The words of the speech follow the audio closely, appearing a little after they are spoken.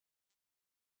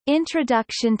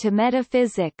Introduction to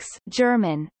Metaphysics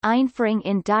German, Einführung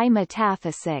in die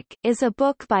Metaphysik is a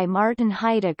book by Martin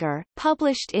Heidegger,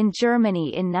 published in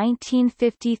Germany in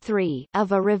 1953,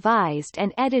 of a revised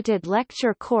and edited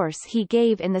lecture course he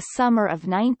gave in the summer of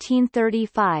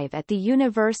 1935 at the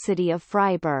University of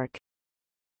Freiburg.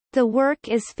 The work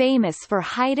is famous for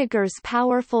Heidegger's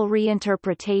powerful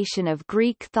reinterpretation of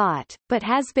Greek thought, but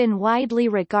has been widely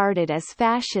regarded as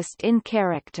fascist in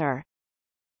character.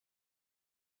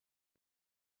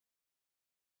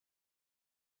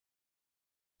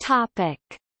 Topic.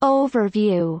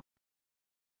 Overview.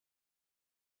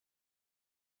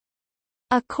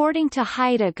 According to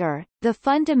Heidegger, the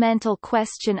fundamental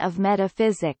question of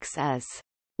metaphysics is,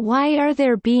 why are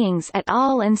there beings at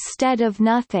all instead of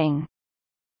nothing?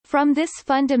 From this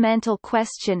fundamental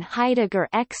question Heidegger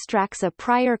extracts a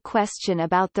prior question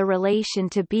about the relation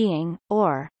to being,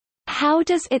 or, how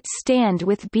does it stand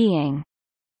with being?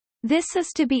 This is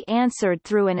to be answered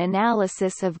through an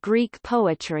analysis of Greek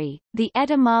poetry, the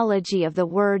etymology of the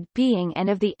word being and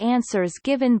of the answers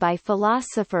given by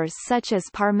philosophers such as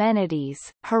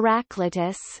Parmenides,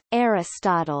 Heraclitus,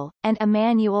 Aristotle, and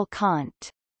Immanuel Kant.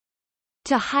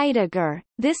 To Heidegger,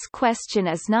 this question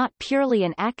is not purely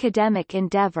an academic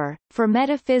endeavor, for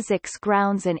metaphysics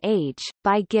grounds an age,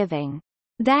 by giving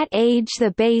that age the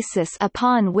basis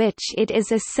upon which it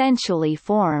is essentially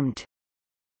formed.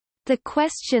 The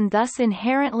question thus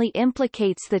inherently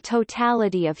implicates the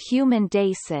totality of human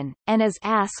Dasein, and is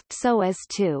asked so as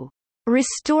to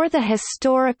restore the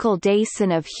historical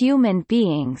Dasein of human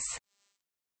beings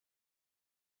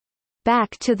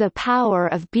back to the power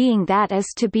of being that is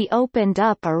to be opened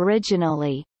up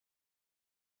originally.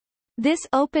 This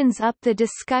opens up the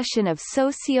discussion of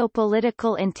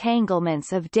sociopolitical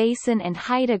entanglements of Dasein and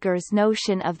Heidegger's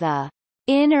notion of the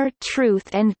inner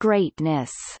truth and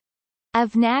greatness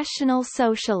of National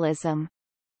Socialism.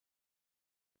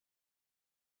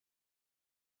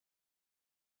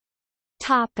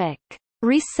 Topic.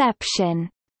 Reception.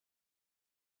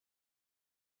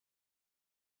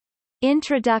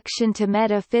 Introduction to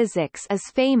Metaphysics is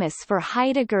famous for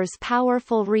Heidegger's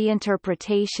powerful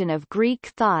reinterpretation of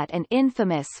Greek thought and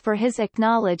infamous for his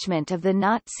acknowledgement of the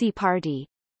Nazi Party.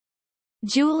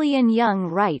 Julian Young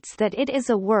writes that it is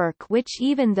a work which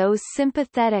even those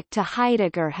sympathetic to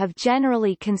Heidegger have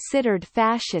generally considered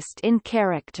fascist in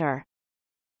character.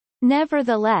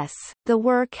 Nevertheless, the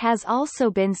work has also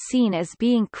been seen as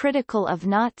being critical of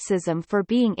Nazism for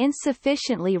being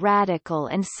insufficiently radical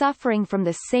and suffering from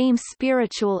the same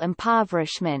spiritual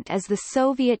impoverishment as the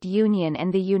Soviet Union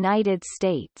and the United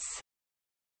States.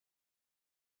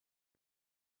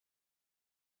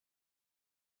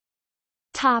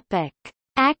 Topic.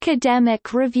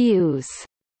 Academic reviews.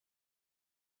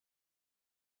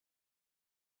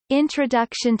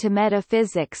 Introduction to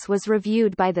Metaphysics was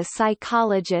reviewed by the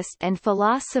psychologist and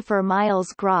philosopher Miles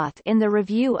Groth in the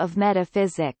Review of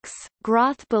Metaphysics.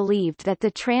 Groth believed that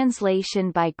the translation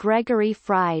by Gregory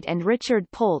Fried and Richard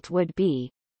Polt would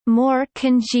be more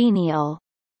congenial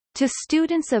to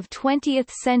students of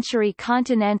 20th-century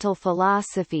continental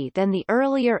philosophy than the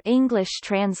earlier English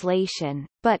translation,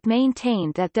 but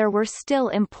maintained that there were still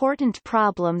important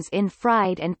problems in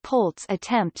Fried and Polt's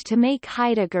attempt to make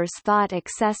Heidegger's thought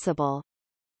accessible.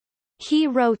 He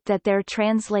wrote that their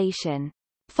translation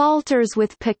falters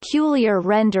with peculiar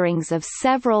renderings of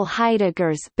several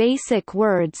Heidegger's basic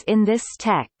words in this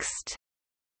text,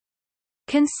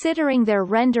 considering their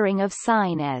rendering of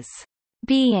sign as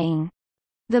being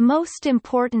the most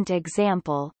important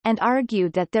example, and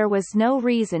argued that there was no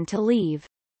reason to leave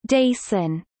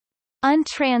Dasein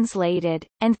untranslated,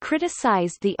 and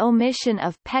criticized the omission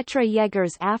of Petra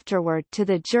Jäger's afterword to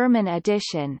the German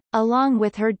edition, along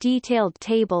with her detailed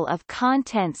table of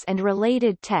contents and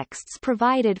related texts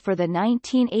provided for the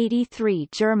 1983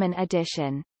 German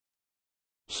edition.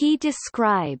 He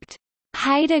described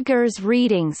Heidegger's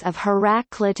readings of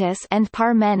Heraclitus and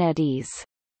Parmenides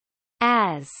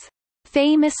as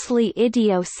famously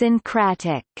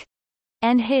idiosyncratic,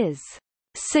 and his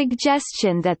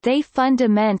suggestion that they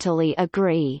fundamentally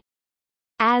agree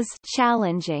as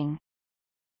challenging.